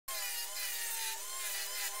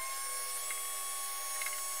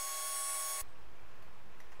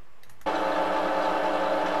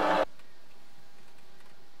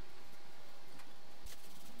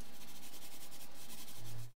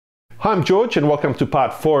Hi, I'm George and welcome to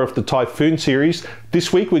part 4 of the Typhoon series.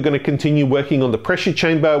 This week we're going to continue working on the pressure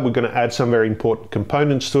chamber. We're going to add some very important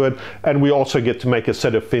components to it, and we also get to make a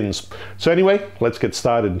set of fins. So anyway, let's get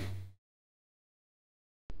started.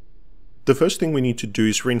 The first thing we need to do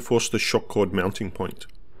is reinforce the shock cord mounting point.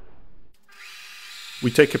 We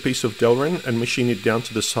take a piece of Delrin and machine it down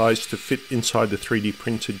to the size to fit inside the 3D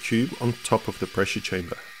printed tube on top of the pressure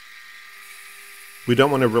chamber. We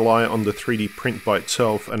don't want to rely on the 3D print by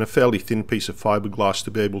itself and a fairly thin piece of fiberglass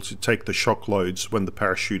to be able to take the shock loads when the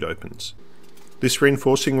parachute opens. This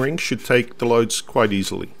reinforcing ring should take the loads quite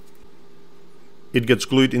easily. It gets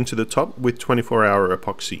glued into the top with 24-hour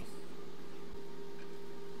epoxy.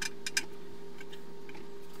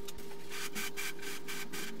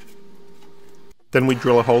 Then we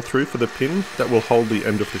drill a hole through for the pin that will hold the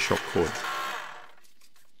end of the shock cord.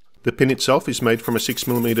 The pin itself is made from a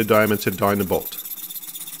 6mm diameter Dynabolt.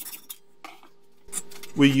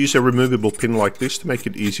 We use a removable pin like this to make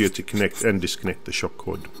it easier to connect and disconnect the shock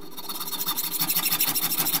cord.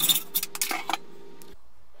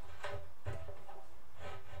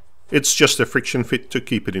 It's just a friction fit to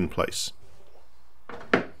keep it in place.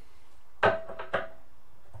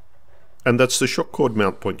 And that's the shock cord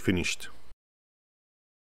mount point finished.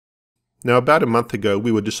 Now, about a month ago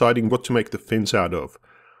we were deciding what to make the fins out of.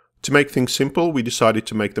 To make things simple, we decided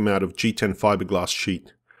to make them out of G10 fiberglass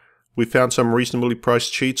sheet. We found some reasonably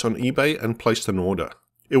priced sheets on eBay and placed an order.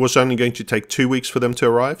 It was only going to take 2 weeks for them to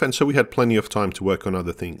arrive, and so we had plenty of time to work on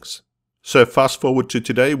other things. So fast forward to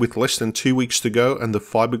today, with less than 2 weeks to go and the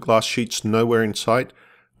fiberglass sheets nowhere in sight,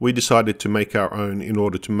 we decided to make our own in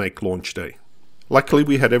order to make launch day. Luckily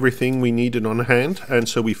we had everything we needed on hand, and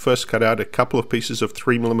so we first cut out a couple of pieces of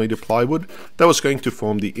 3mm plywood that was going to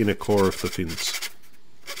form the inner core of the fins.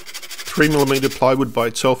 3mm plywood by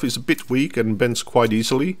itself is a bit weak and bends quite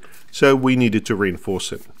easily, so we needed to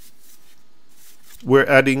reinforce it. We're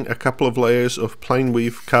adding a couple of layers of plain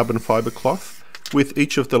weave carbon fiber cloth, with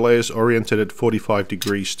each of the layers oriented at 45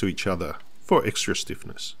 degrees to each other for extra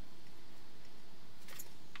stiffness.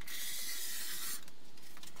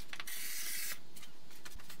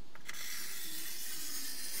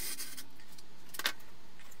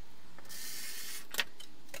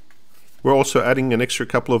 We're also adding an extra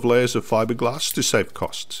couple of layers of fiberglass to save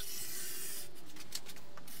costs.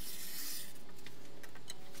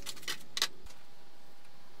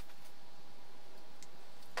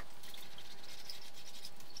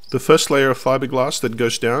 The first layer of fiberglass that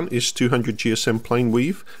goes down is 200 GSM plain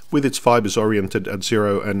weave with its fibers oriented at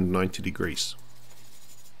 0 and 90 degrees.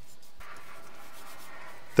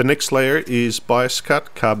 The next layer is bias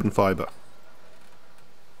cut carbon fiber.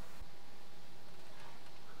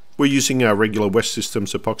 We're using our regular West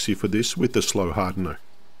Systems epoxy for this with the slow hardener.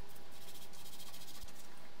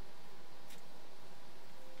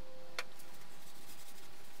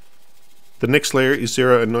 The next layer is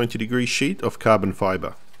 0 and 90 degree sheet of carbon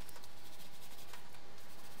fiber.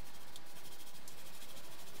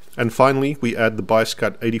 And finally we add the bias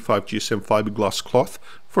cut 85 GSM fiberglass cloth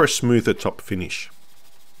for a smoother top finish.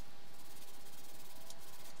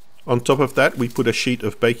 On top of that we put a sheet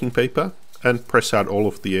of baking paper and press out all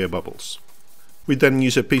of the air bubbles. We then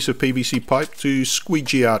use a piece of PVC pipe to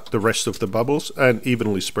squeegee out the rest of the bubbles and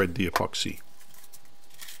evenly spread the epoxy.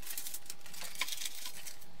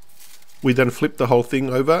 We then flip the whole thing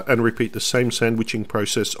over and repeat the same sandwiching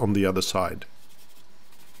process on the other side.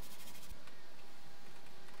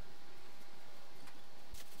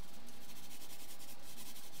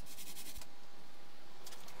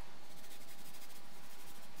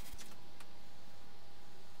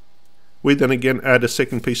 We then again add a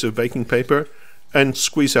second piece of baking paper and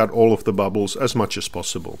squeeze out all of the bubbles as much as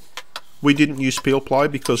possible. We didn't use peel ply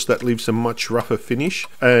because that leaves a much rougher finish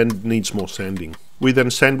and needs more sanding. We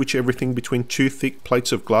then sandwich everything between 2 thick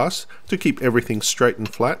plates of glass to keep everything straight and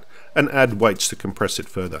flat, and add weights to compress it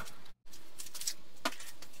further.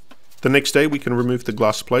 The next day we can remove the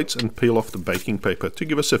glass plates and peel off the baking paper to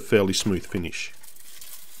give us a fairly smooth finish.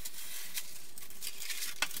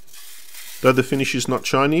 Though the finish is not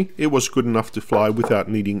shiny, it was good enough to fly without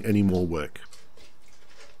needing any more work.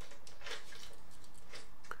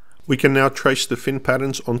 We can now trace the fin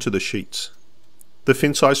patterns onto the sheets. The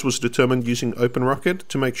fin size was determined using open rocket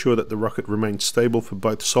to make sure that the rocket remains stable for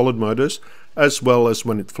both solid motors as well as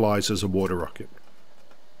when it flies as a water rocket.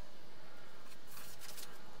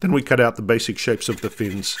 Then we cut out the basic shapes of the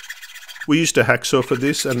fins. We used a hacksaw for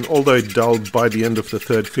this, and although dulled by the end of the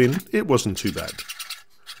third fin, it wasn't too bad.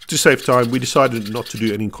 To save time, we decided not to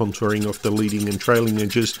do any contouring of the leading and trailing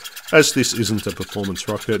edges, as this isn't a performance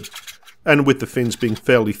rocket, and with the fins being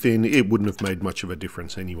fairly thin, it wouldn't have made much of a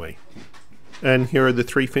difference anyway. And here are the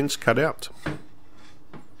 3 fins cut out.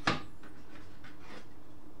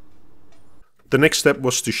 The next step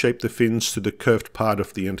was to shape the fins to the curved part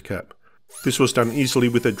of the end cap. This was done easily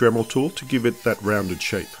with a Dremel tool to give it that rounded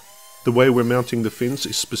shape. The way we're mounting the fins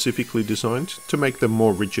is specifically designed to make them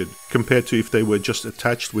more rigid, compared to if they were just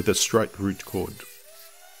attached with a straight root cord.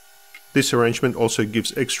 This arrangement also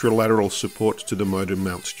gives extra lateral support to the motor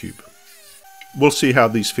mount tube. We'll see how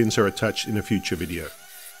these fins are attached in a future video.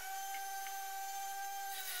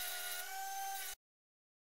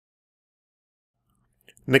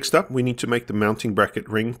 Next up, we need to make the mounting bracket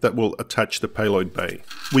ring that will attach the payload bay.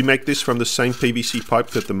 We make this from the same PVC pipe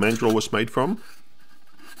that the mandrel was made from.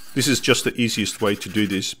 This is just the easiest way to do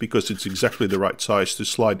this because it's exactly the right size to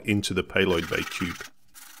slide into the payload bay tube.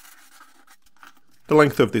 The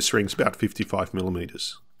length of this ring is about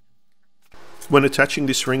 55mm. When attaching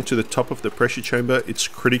this ring to the top of the pressure chamber, it's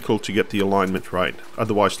critical to get the alignment right,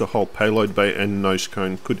 otherwise the whole payload bay and nose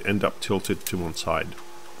cone could end up tilted to one side.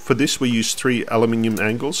 For this we use 3 aluminium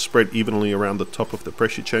angles spread evenly around the top of the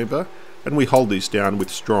pressure chamber, and we hold these down with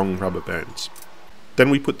strong rubber bands. Then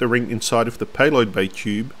we put the ring inside of the payload bay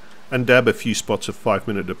tube and dab a few spots of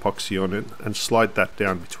 5-minute epoxy on it and slide that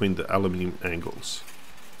down between the aluminium angles.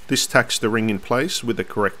 This tacks the ring in place with the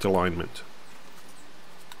correct alignment.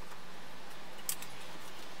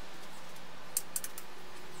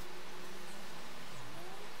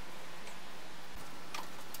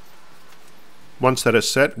 Once that is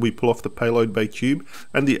set, we pull off the payload bay tube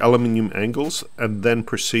and the aluminium angles and then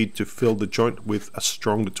proceed to fill the joint with a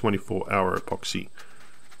stronger 24-hour epoxy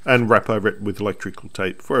and wrap over it with electrical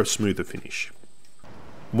tape for a smoother finish.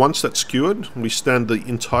 Once that's skewered, we stand the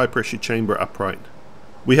entire pressure chamber upright.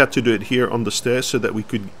 We had to do it here on the stairs so that we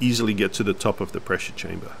could easily get to the top of the pressure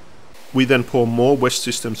chamber. We then pour more West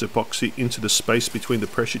Systems epoxy into the space between the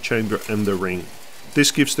pressure chamber and the ring.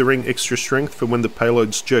 This gives the ring extra strength for when the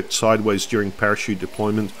payload's jerked sideways during parachute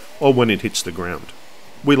deployment or when it hits the ground.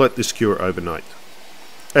 We let this cure overnight.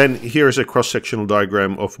 And here is a cross-sectional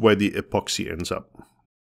diagram of where the epoxy ends up.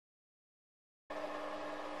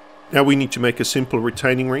 Now we need to make a simple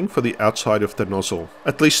retaining ring for the outside of the nozzle.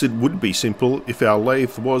 At least it would be simple if our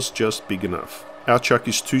lathe was just big enough. Our chuck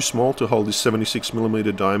is too small to hold this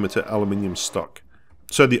 76mm diameter aluminium stock.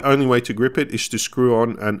 So the only way to grip it is to screw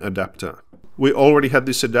on an adapter. We already had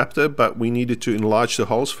this adapter, but we needed to enlarge the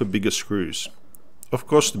holes for bigger screws. Of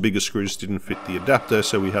course the bigger screws didn't fit the adapter,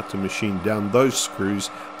 so we had to machine down those screws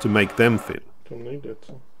to make them fit. Don't need it.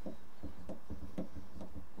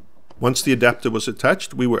 Once the adapter was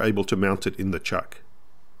attached, we were able to mount it in the chuck.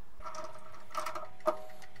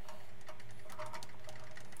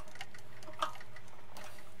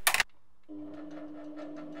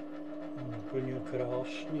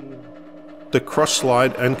 The cross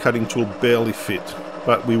slide and cutting tool barely fit,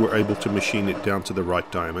 but we were able to machine it down to the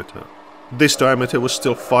right diameter. This diameter was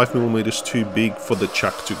still 5mm too big for the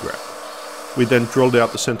chuck to grab. We then drilled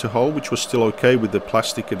out the center hole, which was still okay with the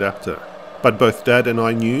plastic adapter. But both Dad and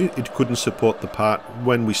I knew it couldn't support the part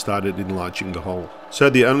when we started enlarging the hole. So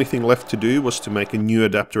the only thing left to do was to make a new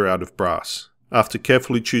adapter out of brass. After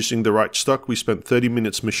carefully choosing the right stock, we spent 30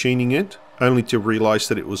 minutes machining it, only to realize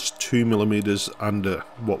that it was 2mm under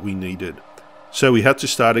what we needed. So we had to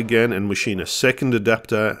start again and machine a second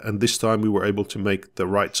adapter, and this time we were able to make the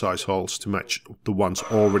right size holes to match the ones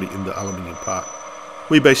already in the aluminium part.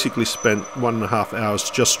 We basically spent 1.5 hours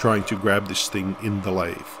just trying to grab this thing in the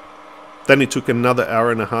lathe. Then it took another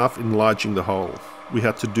 1.5 hours enlarging the hole. We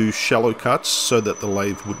had to do shallow cuts so that the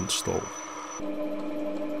lathe wouldn't stall.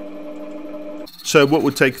 So what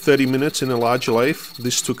would take 30 minutes in a larger lathe,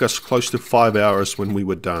 this took us close to 5 hours when we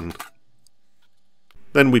were done.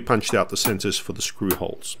 Then we punched out the centers for the screw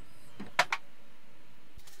holes.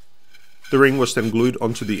 The ring was then glued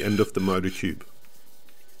onto the end of the motor tube.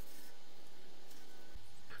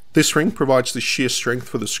 This ring provides the shear strength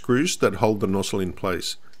for the screws that hold the nozzle in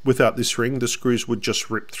place. Without this ring, the screws would just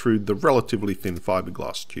rip through the relatively thin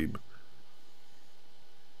fiberglass tube.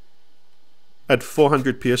 At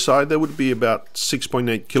 400 psi, there would be about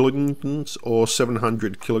 6.8 kilonewtons or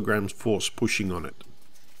 700 kilograms force pushing on it.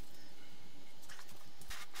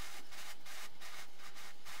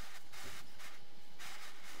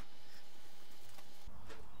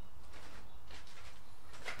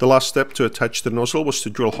 The last step to attach the nozzle was to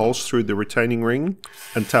drill holes through the retaining ring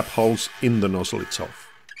and tap holes in the nozzle itself.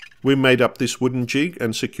 We made up this wooden jig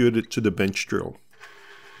and secured it to the bench drill.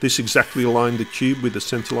 This exactly aligned the tube with the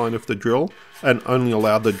center line of the drill and only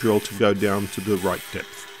allowed the drill to go down to the right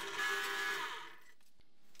depth.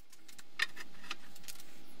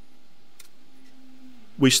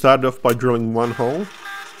 We started off by drilling one hole,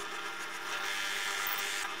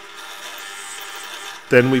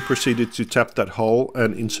 Then we proceeded to tap that hole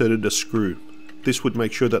and inserted a screw. This would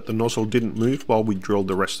make sure that the nozzle didn't move while we drilled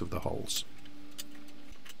the rest of the holes.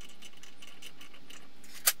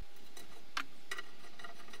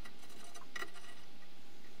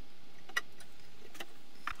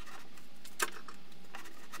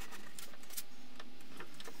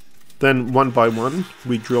 Then one by one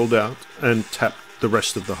we drilled out and tapped the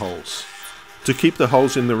rest of the holes. To keep the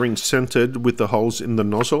holes in the ring centered with the holes in the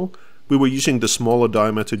nozzle, we were using the smaller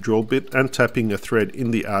diameter drill bit and tapping a thread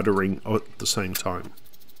in the outer ring at the same time.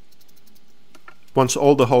 Once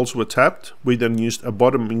all the holes were tapped, we then used a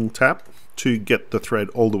bottoming tap to get the thread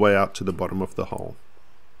all the way out to the bottom of the hole.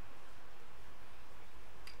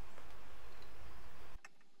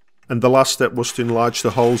 And the last step was to enlarge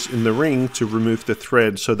the holes in the ring to remove the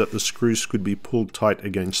thread so that the screws could be pulled tight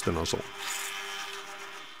against the nozzle.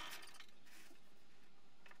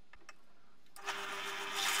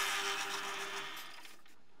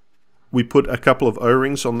 We put a couple of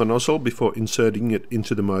O-rings on the nozzle before inserting it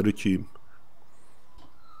into the motor tube.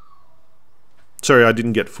 Sorry, I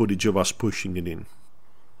didn't get footage of us pushing it in.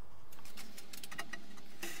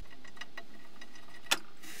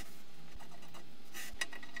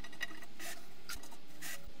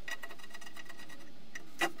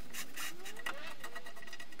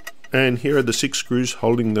 And here are the 6 screws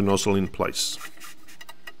holding the nozzle in place.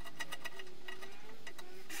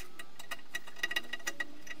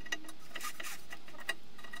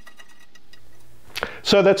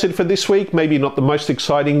 So that's it for this week. Maybe not the most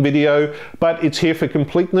exciting video, but it's here for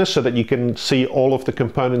completeness so that you can see all of the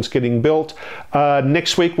components getting built.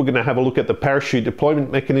 Next week, we're going to have a look at the parachute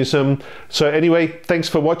deployment mechanism. So anyway, thanks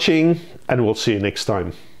for watching, and we'll see you next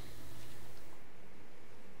time.